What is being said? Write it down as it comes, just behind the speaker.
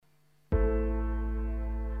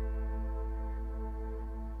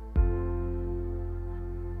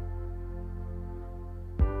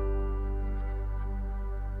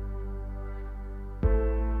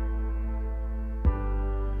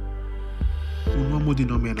uomo di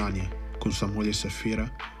nome Anania, con sua moglie Saffira,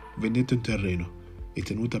 vendette un terreno e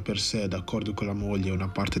tenuta per sé d'accordo con la moglie una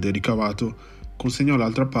parte del ricavato, consegnò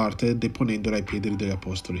l'altra parte deponendola ai piedi degli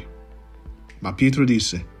apostoli. Ma Pietro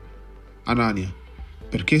disse: Anania,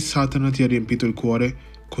 perché Satana ti ha riempito il cuore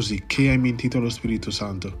così che hai mentito allo Spirito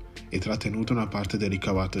Santo e trattenuto una parte del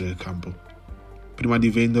ricavato del campo? Prima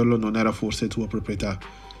di venderlo non era forse tua proprietà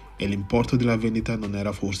e l'importo della vendita non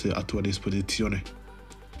era forse a tua disposizione?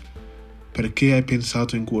 Perché hai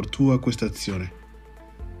pensato in cuor tuo a questa azione?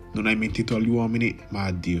 Non hai mentito agli uomini, ma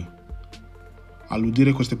a Dio.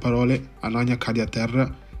 All'udire queste parole, Anania cadde a terra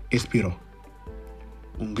e spirò.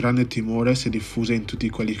 Un grande timore si diffuse in tutti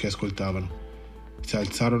quelli che ascoltavano. Si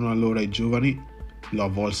alzarono allora i giovani, lo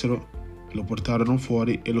avvolsero, lo portarono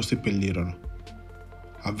fuori e lo seppellirono.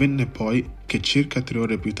 Avvenne poi che circa 3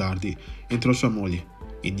 ore più tardi entrò sua moglie,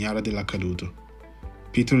 ignara dell'accaduto.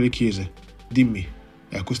 Pietro le chiese: Dimmi,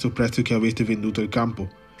 è a questo prezzo che avete venduto il campo?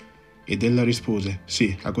 Ed ella rispose: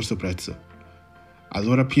 Sì, a questo prezzo.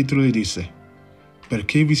 Allora Pietro le disse: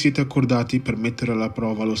 Perché vi siete accordati per mettere alla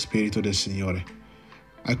prova lo Spirito del Signore?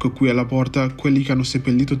 Ecco qui alla porta quelli che hanno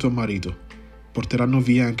seppellito tuo marito, porteranno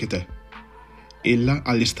via anche te. Ella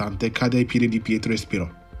all'istante cadde ai piedi di Pietro e spirò.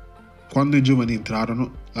 Quando i giovani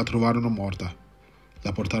entrarono, la trovarono morta.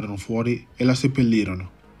 La portarono fuori e la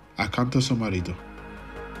seppellirono, accanto a suo marito.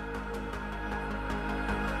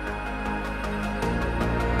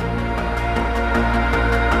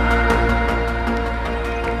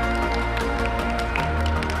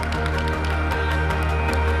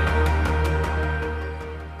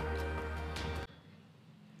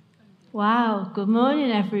 Wow, good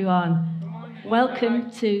morning everyone.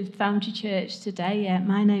 Welcome to Foundry Church today.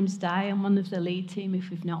 My name's Di, I'm one of the lead team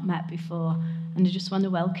if we've not met before, and I just want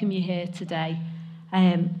to welcome you here today.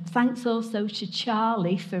 Thanks also to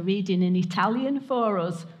Charlie for reading in Italian for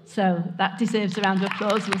us, so that deserves a round of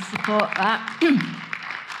applause, we'll support that.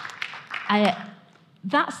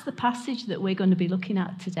 That's the passage that we're going to be looking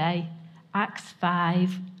at today, Acts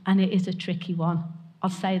 5, and it is a tricky one. I'll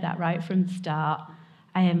say that right from the start.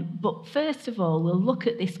 But first of all, we'll look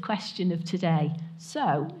at this question of today.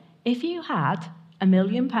 So, if you had £1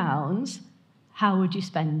 million, how would you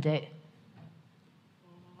spend it?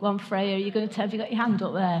 Go on, Freya, have you got your hand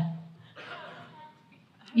up there?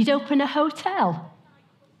 You'd open a hotel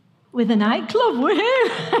with a nightclub, woohoo!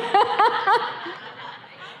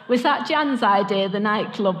 Was that Jan's idea, the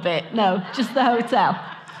nightclub bit? No, just the hotel.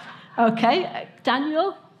 Okay,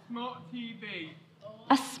 Daniel? Smart TV.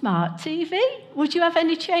 A smart TV? Would you have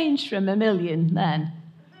any change from $1 million then?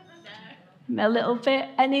 No. A little bit.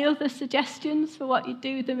 Any other suggestions for what you'd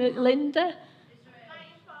do with them, Linda?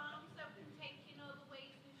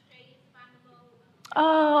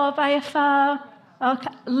 Oh, buy a farm. Okay.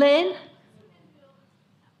 Lynn?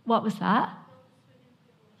 What was that?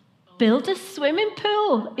 Build a swimming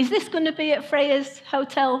pool. Is this going to be at Freya's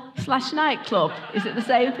hotel/nightclub? Is it the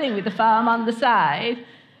same thing with the farm on the side?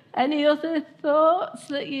 Any other thoughts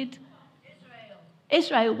that you'd...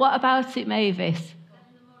 Israel, what about it, Mavis?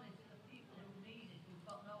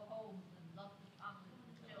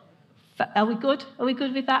 Are we good? Are we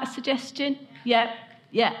good with that suggestion? Yeah.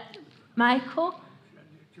 Michael?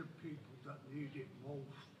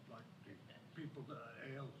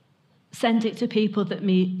 Send it to people that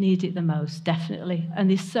need it the most, definitely. And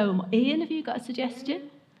there's so much. Ian, have you got a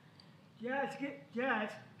suggestion? Get a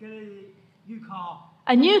new car.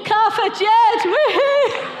 A new car for Jed!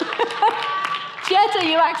 Woohoo! Jed, are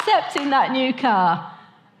you accepting that new car?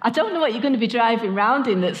 I don't know what you're going to be driving round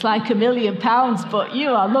in that's like £1 million, but you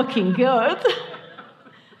are looking good.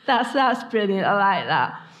 That's brilliant. I like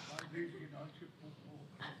that.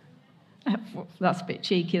 That's a bit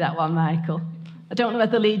cheeky, that one, Michael. I don't know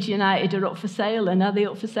whether Leeds United are up for sale, and are they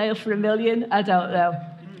up for sale for $1 million? I don't know.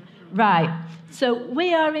 Right. So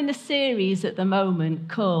we are in a series at the moment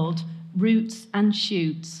called Roots and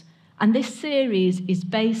Shoots. And this series is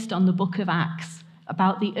based on the book of Acts,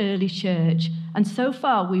 about the early church. And so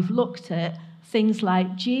far we've looked at things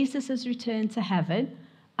like Jesus has returned to heaven,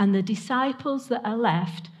 and the disciples that are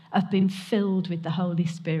left have been filled with the Holy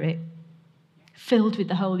Spirit. Filled with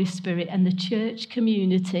the Holy Spirit, and the church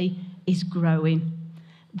community is growing.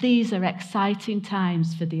 These are exciting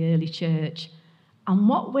times for the early church. And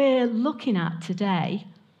what we're looking at today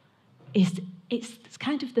is it's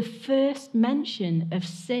kind of the first mention of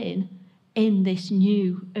sin in this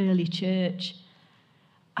new early church.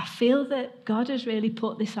 I feel that God has really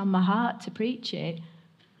put this on my heart to preach it,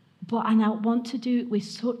 and I want to do it with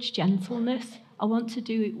such gentleness. I want to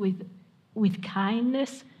do it with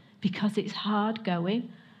kindness, because it's hard going.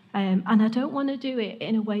 And I don't want to do it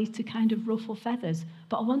in a way to kind of ruffle feathers,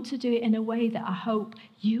 but I want to do it in a way that I hope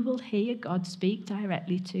you will hear God speak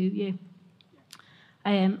directly to you.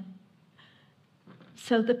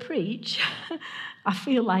 So the preach, I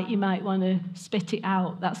feel like you might want to spit it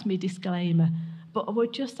out. That's my disclaimer. But I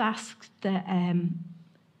would just ask that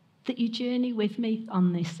you journey with me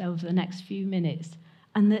on this over the next few minutes,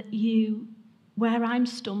 and that you, where I'm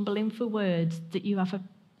stumbling for words, that you have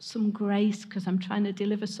some grace, because I'm trying to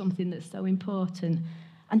deliver something that's so important,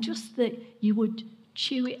 and just that you would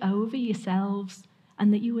chew it over yourselves,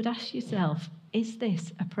 and that you would ask yourself, is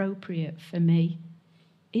this appropriate for me?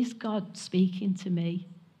 Is God speaking to me?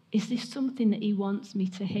 Is this something that he wants me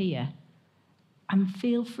to hear? And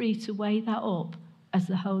feel free to weigh that up as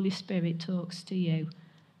the Holy Spirit talks to you.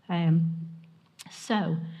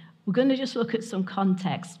 So we're going to just look at some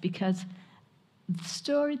context, because the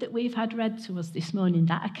story that we've had read to us this morning,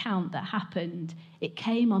 that account that happened, it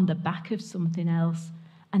came on the back of something else.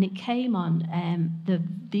 And it came on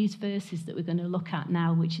these verses that we're going to look at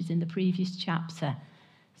now, which is in the previous chapter.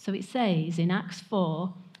 So it says in Acts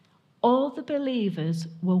 4, all the believers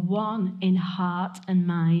were one in heart and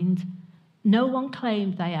mind. No one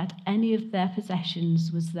claimed they had any of their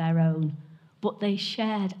possessions was their own, but they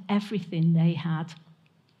shared everything they had.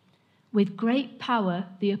 With great power,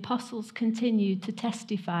 the apostles continued to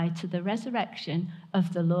testify to the resurrection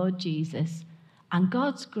of the Lord Jesus, and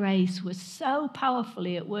God's grace was so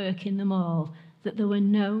powerfully at work in them all that there were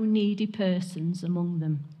no needy persons among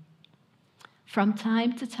them. From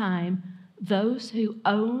time to time, those who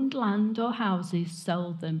owned land or houses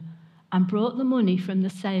sold them and brought the money from the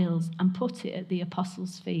sales and put it at the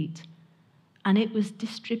apostles' feet, and it was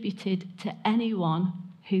distributed to anyone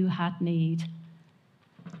who had need.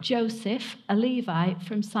 Joseph, a Levite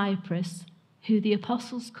from Cyprus, who the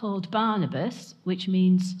apostles called Barnabas, which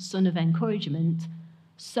means son of encouragement,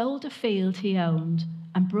 sold a field he owned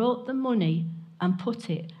and brought the money and put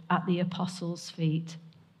it at the apostles' feet.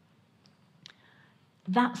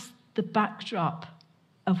 That's the backdrop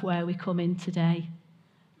of where we come in today.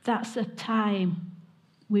 That's a time,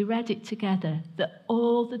 we read it together, that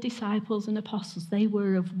all the disciples and apostles, they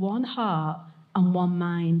were of one heart and one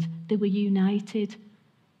mind. They were united.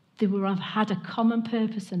 They had a common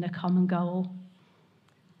purpose and a common goal.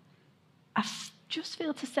 I just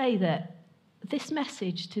feel to say that this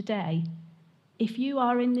message today, if you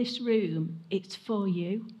are in this room, it's for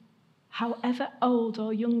you. However old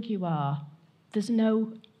or young you are, there's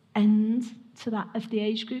no end to that of the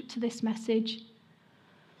age group to this message.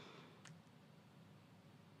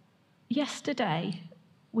 Yesterday,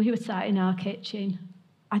 we were sat in our kitchen,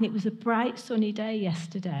 and it was a bright sunny day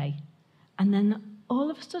yesterday. And then all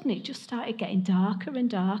of a sudden, it just started getting darker and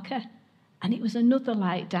darker. And it was another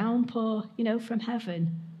light downpour, from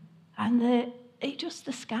heaven. And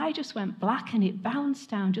the sky just went black, and it bounced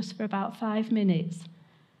down just for about 5 minutes.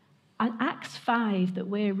 And Acts 5 that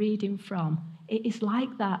we're reading from, it is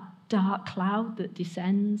like that dark cloud that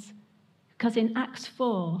descends. Because in Acts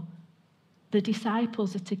 4, the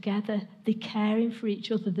disciples are together, they're caring for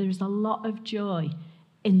each other. There's a lot of joy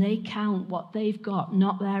in they count what they've got,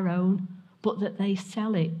 not their own, but that they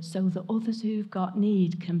sell it so that others who've got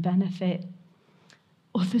need can benefit.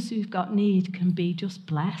 Others who've got need can be just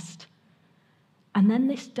blessed. And then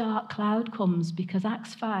this dark cloud comes, because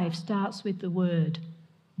Acts 5 starts with the word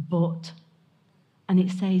but. And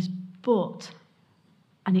it says but,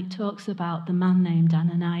 and it talks about the man named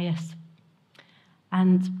Ananias.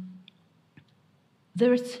 And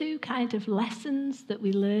there are two kind of lessons that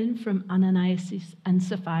we learn from Ananias and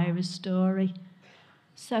Sapphira's story.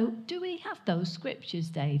 So do we have those scriptures,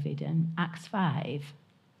 David, in Acts 5?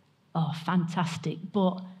 Oh, fantastic.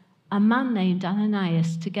 But a man named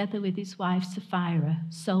Ananias, together with his wife Sapphira,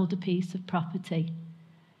 sold a piece of property.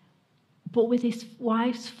 But with his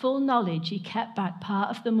wife's full knowledge, he kept back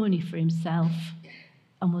part of the money for himself.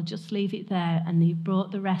 And we'll just leave it there. And he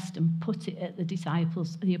brought the rest and put it at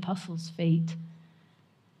the apostles' feet.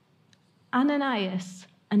 Ananias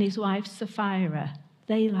and his wife Sapphira,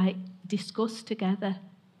 they discussed together.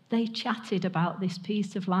 They chatted about this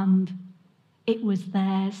piece of land. It was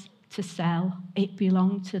theirs to sell. It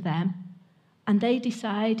belonged to them. And they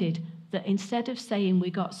decided that instead of saying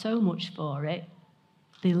we got so much for it,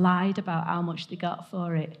 they lied about how much they got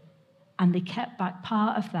for it. And they kept back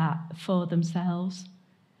part of that for themselves.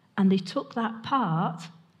 And they took that part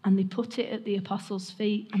and they put it at the apostles'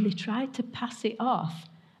 feet, and they tried to pass it off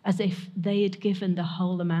as if they had given the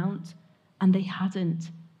whole amount, and they hadn't.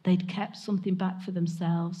 They'd kept something back for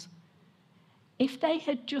themselves. If they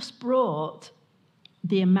had just brought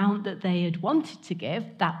the amount that they had wanted to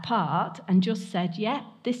give, that part, and just said, yeah,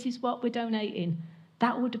 this is what we're donating,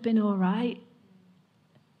 that would have been all right.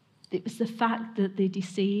 It was the fact that they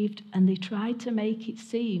deceived and they tried to make it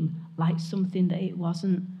seem like something that it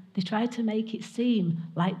wasn't. They tried to make it seem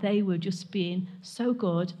like they were just being so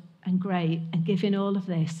good and great and giving all of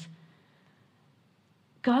this.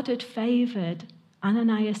 God had favoured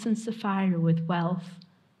Ananias and Sapphira with wealth,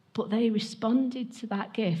 but they responded to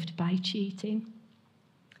that gift by cheating.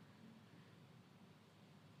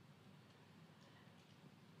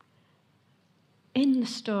 In the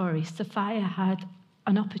story, Sapphira had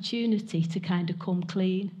an opportunity to kind of come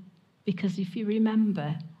clean, because if you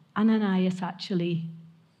remember, Ananias actually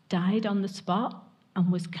died on the spot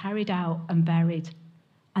and was carried out and buried.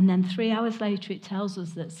 And then 3 hours later, it tells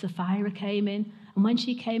us that Sapphira came in, and when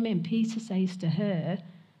she came in, Peter says to her,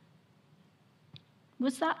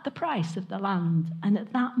 "Was that the price of the land?" And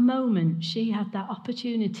at that moment, she had that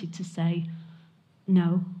opportunity to say,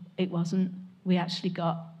 "No, it wasn't. We actually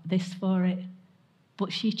got this for it."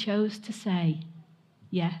 But she chose to say,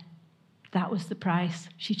 yeah, that was the price.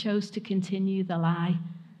 She chose to continue the lie.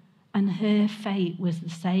 And her fate was the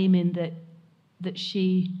same in that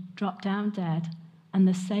she dropped down dead. And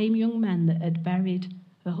the same young men that had buried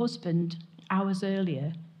her husband hours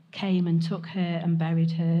earlier came and took her and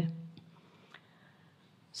buried her.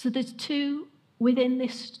 So there's two, within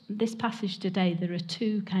this passage today, there are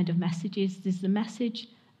two kind of messages. There's the message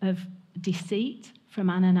of deceit from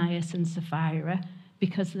Ananias and Sapphira,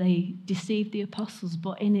 because they deceived the apostles,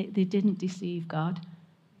 but in it they didn't deceive God,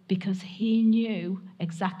 because he knew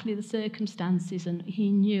exactly the circumstances and he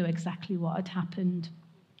knew exactly what had happened.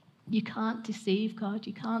 You can't deceive God,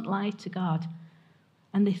 you can't lie to God.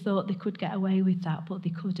 And they thought they could get away with that, but they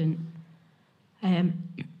couldn't.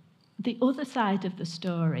 The other side of the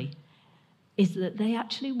story is that they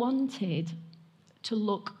actually wanted to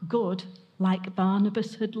look good like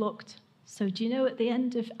Barnabas had looked. So do you know at the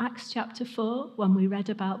end of Acts chapter 4, when we read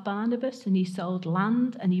about Barnabas and he sold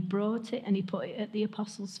land and he brought it and he put it at the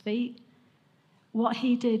apostles' feet? What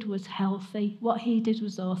he did was healthy. What he did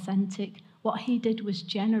was authentic. What he did was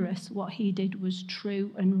generous. What he did was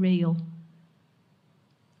true and real.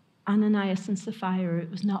 Ananias and Sapphira,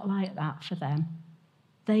 it was not like that for them.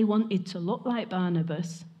 They wanted to look like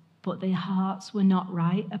Barnabas, but their hearts were not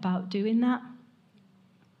right about doing that.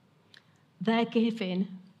 Their giving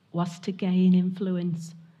was to gain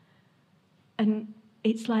influence. And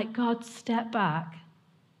it's like God stepped back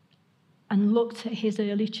and looked at his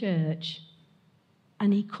early church,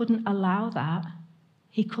 and he couldn't allow that.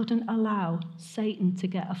 He couldn't allow Satan to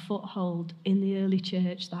get a foothold in the early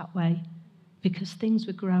church that way, because things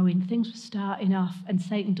were growing, things were starting off, and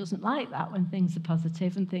Satan doesn't like that when things are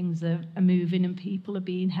positive and things are moving and people are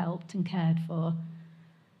being helped and cared for.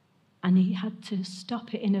 And he had to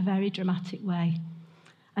stop it in a very dramatic way.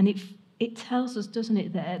 And it tells us, doesn't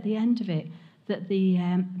it, that at the end of it, that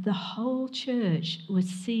the whole church was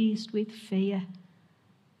seized with fear.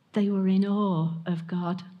 They were in awe of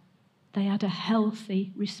God. They had a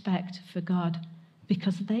healthy respect for God,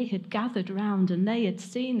 because they had gathered round and they had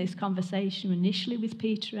seen this conversation initially with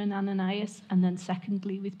Peter and Ananias, and then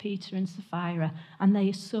secondly with Peter and Sapphira, and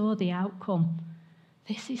they saw the outcome.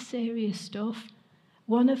 This is serious stuff.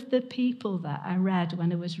 One of the people that I read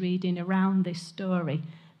when I was reading around this story,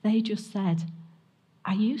 they just said,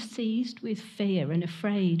 "Are you seized with fear and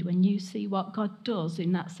afraid when you see what God does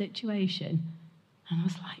in that situation?" And I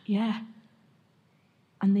was like, yeah.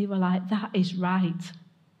 And they were like, that is right.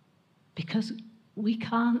 Because we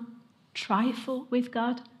can't trifle with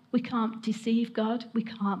God. We can't deceive God. We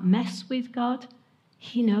can't mess with God.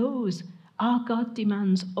 He knows. Our God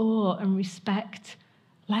demands awe and respect.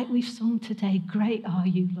 Like we've sung today, great are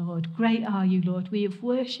you, Lord, great are you, Lord. We have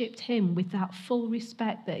worshipped him with that full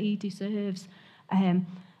respect that he deserves. And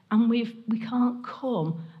we can't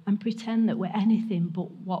come and pretend that we're anything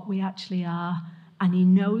but what we actually are. And he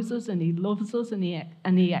knows us and he loves us and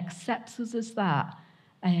he accepts us as that.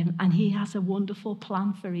 And he has a wonderful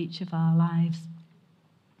plan for each of our lives.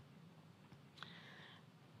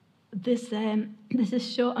 There's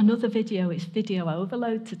another video. It's video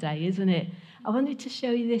overload today, isn't it? I wanted to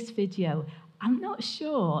show you this video. I'm not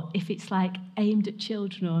sure if it's like aimed at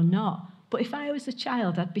children or not, but if I was a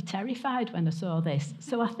child, I'd be terrified when I saw this.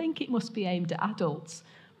 So I think it must be aimed at adults.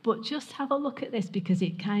 But just have a look at this, because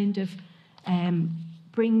it kind of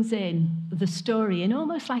brings in the story in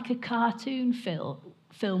almost like a cartoon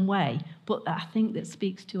film way, but I think that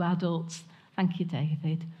speaks to adults. Thank you,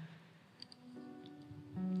 David.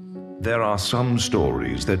 There are some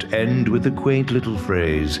stories that end with a quaint little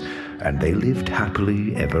phrase, "and they lived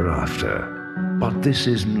happily ever after." But this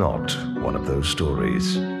is not one of those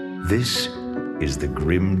stories. This is the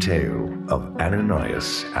grim tale of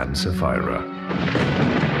Ananias and Sapphira.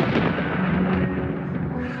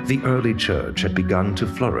 The early church had begun to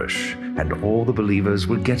flourish, and all the believers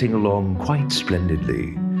were getting along quite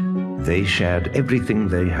splendidly. They shared everything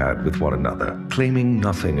they had with one another, claiming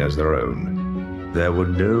nothing as their own. There were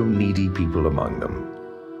no needy people among them.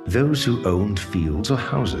 Those who owned fields or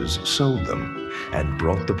houses sold them and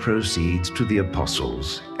brought the proceeds to the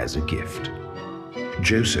apostles as a gift.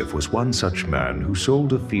 Joseph was one such man who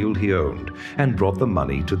sold a field he owned and brought the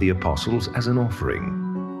money to the apostles as an offering.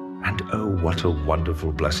 And oh, what a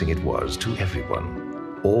wonderful blessing it was to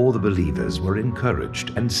everyone. All the believers were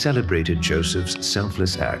encouraged and celebrated Joseph's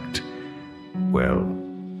selfless act. Well,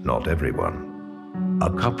 not everyone.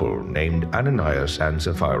 A couple named Ananias and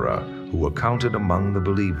Sapphira, who were counted among the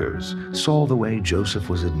believers, saw the way Joseph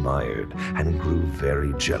was admired and grew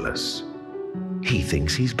very jealous. "He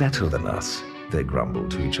thinks he's better than us," they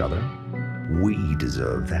grumbled to each other. "We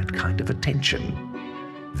deserve that kind of attention."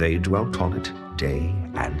 They dwelt on it day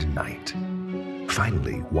and night.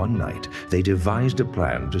 Finally, one night, they devised a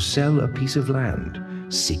plan to sell a piece of land,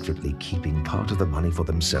 secretly keeping part of the money for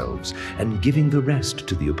themselves and giving the rest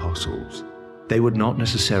to the apostles. They would not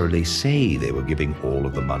necessarily say they were giving all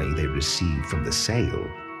of the money they received from the sale.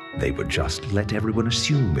 They would just let everyone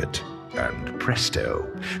assume it, and presto,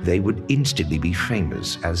 they would instantly be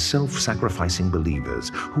famous as self-sacrificing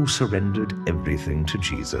believers who surrendered everything to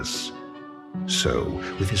Jesus. So,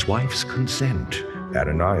 with his wife's consent,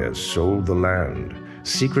 Ananias sold the land,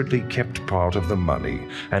 secretly kept part of the money,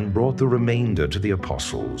 and brought the remainder to the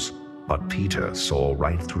apostles. But Peter saw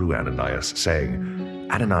right through Ananias, saying,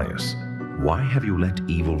 "Ananias, why have you let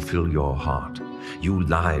evil fill your heart? You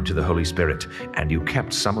lied to the Holy Spirit, and you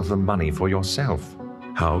kept some of the money for yourself.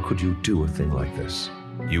 How could you do a thing like this?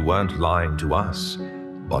 You weren't lying to us,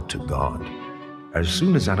 but to God." As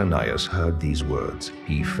soon as Ananias heard these words,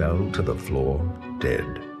 he fell to the floor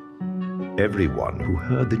dead. Everyone who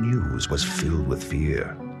heard the news was filled with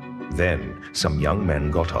fear. Then some young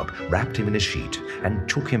men got up, wrapped him in a sheet, and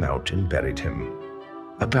took him out and buried him.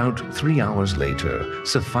 About 3 hours later,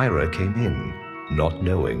 Sapphira came in, not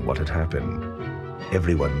knowing what had happened.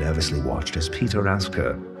 Everyone nervously watched as Peter asked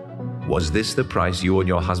her, "Was this the price you and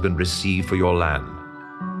your husband received for your land?"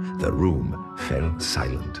 The room fell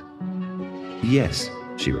silent. "Yes,"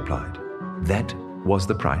 she replied, "that was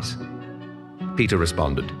the price." Peter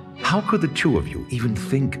responded, "How could the two of you even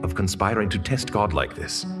think of conspiring to test God like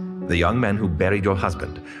this? The young men who buried your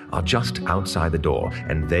husband are just outside the door,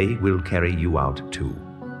 and they will carry you out too."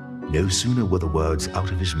 No sooner were the words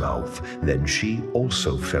out of his mouth than she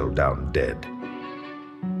also fell down dead.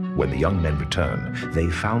 When the young men returned, they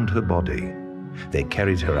found her body. They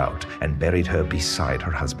carried her out and buried her beside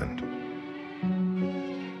her husband.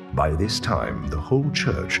 By this time, the whole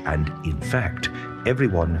church, and in fact,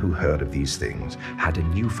 everyone who heard of these things, had a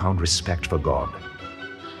newfound respect for God.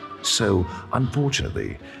 So,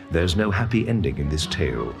 unfortunately, there's no happy ending in this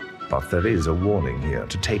tale, but there is a warning here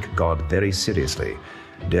to take God very seriously.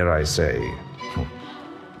 Dare I say,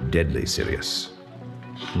 deadly serious.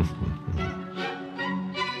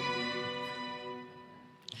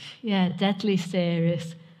 Yeah, deadly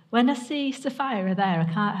serious. When I see Sapphira there,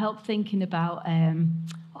 I can't help thinking about,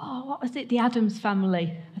 what was it, the Addams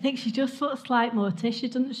Family. I think she just looks like Morticia,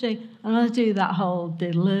 doesn't she? And I do that whole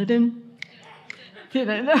diddle-dum. You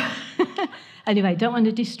know? Anyway, don't want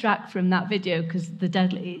to distract from that video because the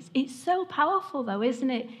deadly, it's so powerful though, isn't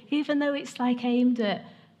it? Even though it's like aimed at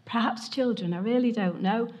perhaps children, I really don't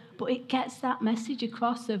know, but it gets that message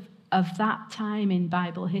across of that time in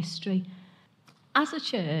Bible history. As a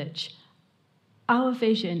church, our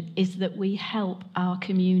vision is that we help our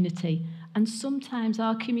community, and sometimes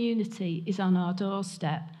our community is on our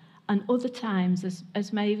doorstep, and other times,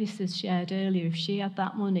 as Mavis has shared earlier, if she had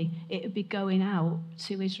that money, it would be going out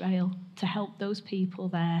to Israel to help those people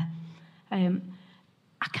there. I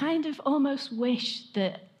kind of almost wish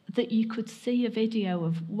that you could see a video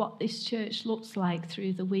of what this church looks like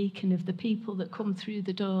through the week and of the people that come through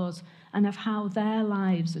the doors and of how their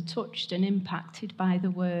lives are touched and impacted by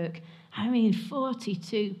the work. I mean,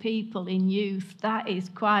 42 people in youth, that is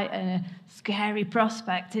quite a scary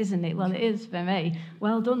prospect, isn't it? Well, it is for me.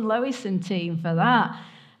 Well done, Lois and team, for that.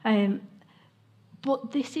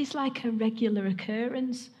 But this is like a regular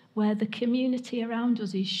occurrence where the community around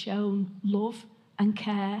us is shown love and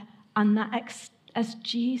care, and that as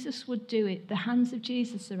Jesus would do it, the hands of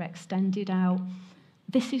Jesus are extended out.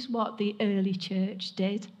 This is what the early church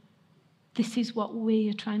did. This is what we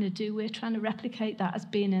are trying to do. We're trying to replicate that as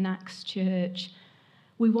being an Acts church.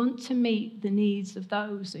 We want to meet the needs of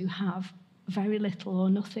those who have very little or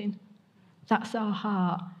nothing. That's our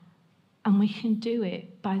heart. And we can do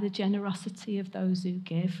it by the generosity of those who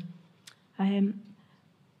give. I'm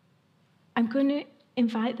going to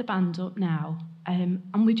invite the band up now, and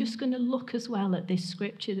we're just going to look as well at this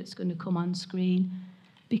scripture that's going to come on screen,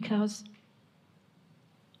 because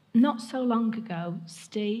not so long ago,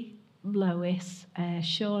 Steve, Lois,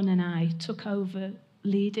 Sean and I took over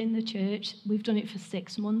leading the church. We've done it for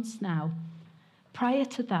 6 months now. Prior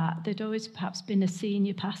to that, there'd always perhaps been a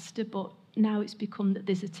senior pastor, but now it's become that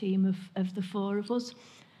there's a team of the 4 of us.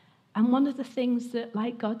 And one of the things that,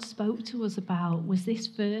 like, God spoke to us about was this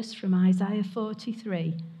verse from Isaiah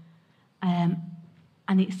 43.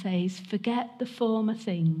 And it says, "Forget the former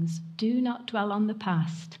things. Do not dwell on the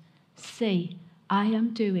past. See, I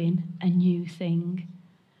am doing a new thing."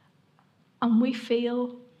 And we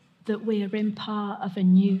feel that we are in part of a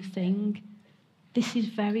new thing. This is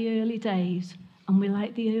very early days, and we're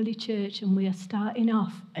like the early church, and we are starting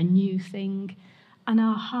off a new thing. And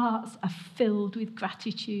our hearts are filled with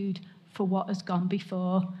gratitude for what has gone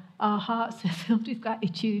before. Our hearts are filled with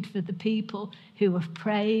gratitude for the people who have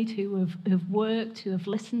prayed, who have worked, who have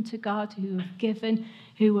listened to God, who have given,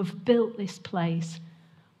 who have built this place.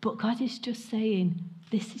 But God is just saying,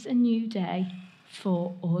 this is a new day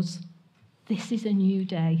for us. This is a new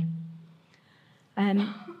day.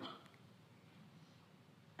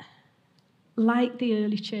 Like the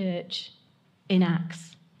early church in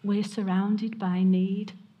Acts, we're surrounded by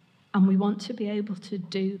need, and we want to be able to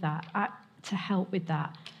do that, to help with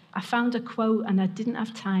that. I found a quote, and I didn't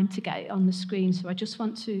have time to get it on the screen, so I just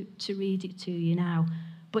want to read it to you now.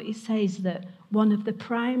 But it says that one of the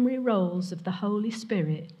primary roles of the Holy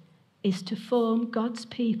Spirit is to form God's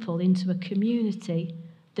people into a community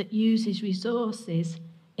that uses resources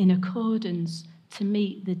in accordance to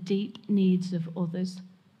meet the deep needs of others.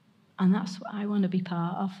 And that's what I want to be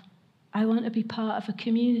part of. I want to be part of a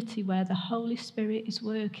community where the Holy Spirit is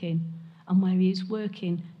working, and where he is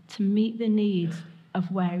working to meet the needs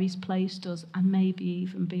of where he's placed us, and maybe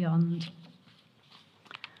even beyond.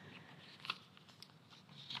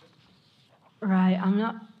 Right, I'm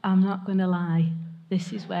not going to lie.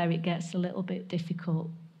 This is where it gets a little bit difficult.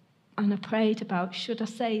 And I prayed about, should I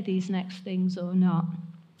say these next things or not?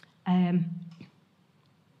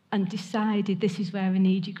 And decided this is where I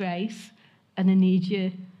need your grace and I need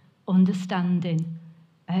your understanding.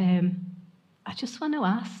 I just want to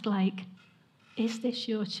ask, like, is this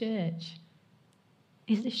your church?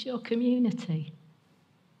 Is this your community?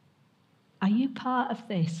 Are you part of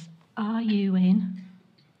this? Are you in?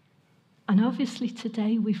 And obviously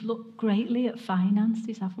today we've looked greatly at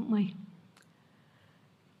finances, haven't we?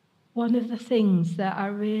 One of the things that I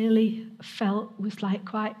really felt was like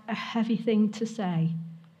quite a heavy thing to say,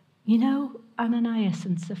 you know, Ananias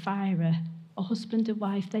and Sapphira, a husband and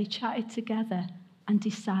wife, they chatted together and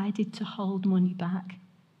decided to hold money back.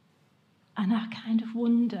 And I kind of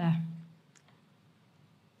wonder,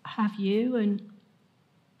 have you and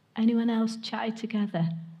anyone else chatted together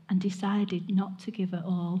and decided not to give at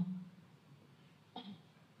all?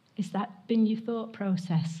 Has that been your thought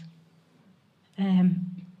process?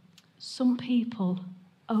 Some people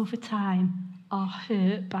over time are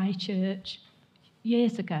hurt by church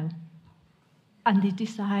years ago, and they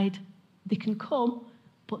decide they can come,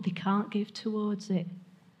 but they can't give towards it.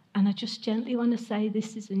 And I just gently want to say,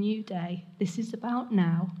 this is a new day. This is about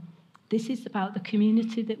now. This is about the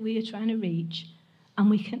community that we are trying to reach, and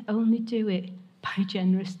we can only do it by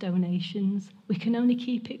generous donations. We can only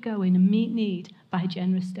keep it going and meet need by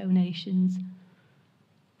generous donations.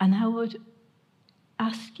 And I would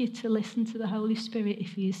ask you to listen to the Holy Spirit,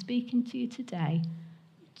 if he is speaking to you today,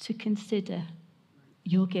 to consider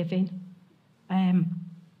your giving.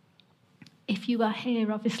 If you are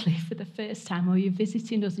here, obviously, for the first time, or you're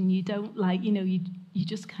visiting us and you don't like, you're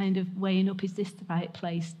just kind of weighing up, is this the right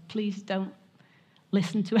place? Please don't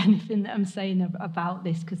listen to anything that I'm saying about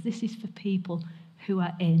this, because this is for people who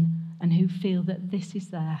are in and who feel that this is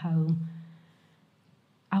their home.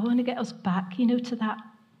 I want to get us back, to that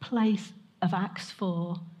place of Acts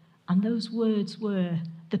 4, and those words were,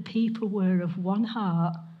 the people were of one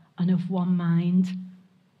heart and of one mind.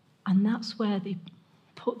 And that's where they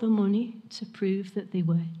put the money to prove that they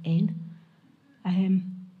were in.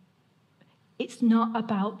 It's not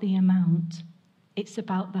about the amount. It's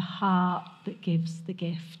about the heart that gives the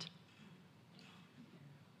gift.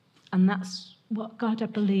 And that's what God, I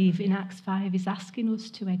believe, in Acts 5 is asking us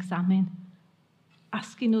to examine.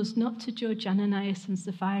 Asking us not to judge Ananias and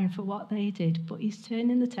Sapphira for what they did, but he's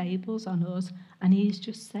turning the tables on us, and he's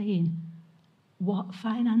just saying, what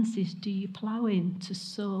finances do you plough in to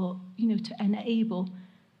sow, to enable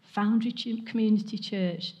Foundry Community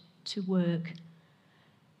Church to work?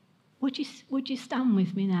 Would you stand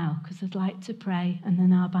with me now? Because I'd like to pray, and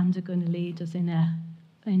then our band are going to lead us in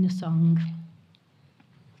a song.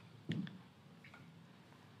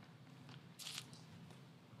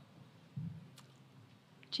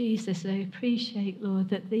 Jesus, I appreciate, Lord,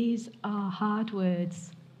 that these are hard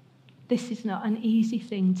words. This is not an easy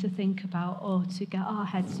thing to think about or to get our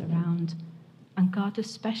heads around. And God,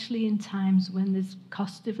 especially in times when there's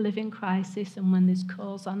cost of living crisis and when there's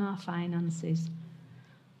calls on our finances.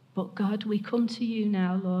 But God, we come to you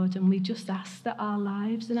now, Lord, and we just ask that our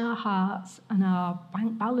lives and our hearts and our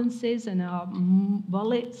bank balances and our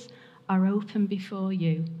wallets are open before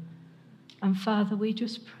you. And Father, we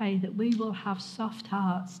just pray that we will have soft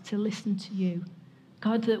hearts to listen to you.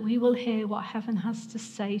 God, that we will hear what heaven has to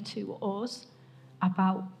say to us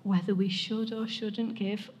about whether we should or shouldn't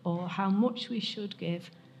give or how much we should give.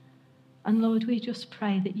 And Lord, we just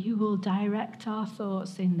pray that you will direct our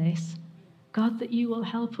thoughts in this. God, that you will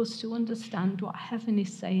help us to understand what heaven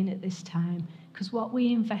is saying at this time, because what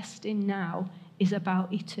we invest in now is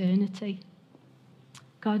about eternity.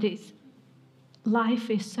 God, life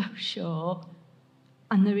is so short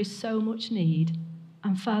and there is so much need.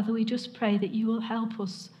 And Father, we just pray that you will help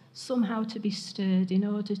us somehow to be stirred in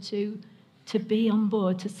order to be on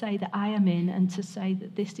board, to say that I am in and to say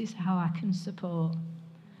that this is how I can support.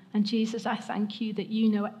 And Jesus, I thank you that you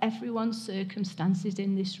know everyone's circumstances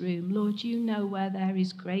in this room. Lord, you know where there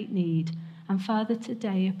is great need. And Father,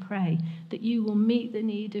 today I pray that you will meet the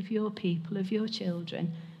need of your people, of your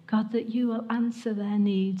children. God, that you will answer their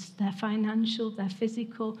needs, their financial, their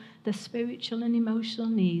physical, their spiritual and emotional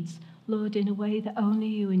needs, Lord, in a way that only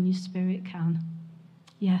you and your Spirit can.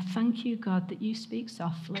 Yeah, thank you, God, that you speak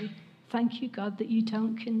softly. Thank you, God, that you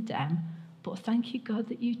don't condemn. But thank you, God,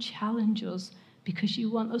 that you challenge us because you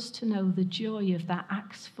want us to know the joy of that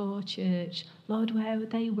Acts 4 church, Lord, where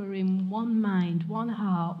they were in one mind, one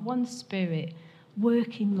heart, one spirit,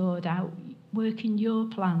 working, Lord, out, working your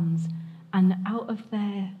plans, and out of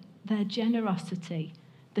their generosity,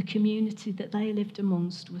 the community that they lived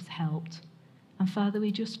amongst was helped. And Father,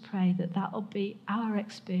 we just pray that that will be our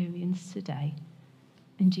experience today.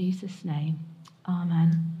 In Jesus' name,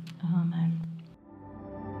 amen. Amen.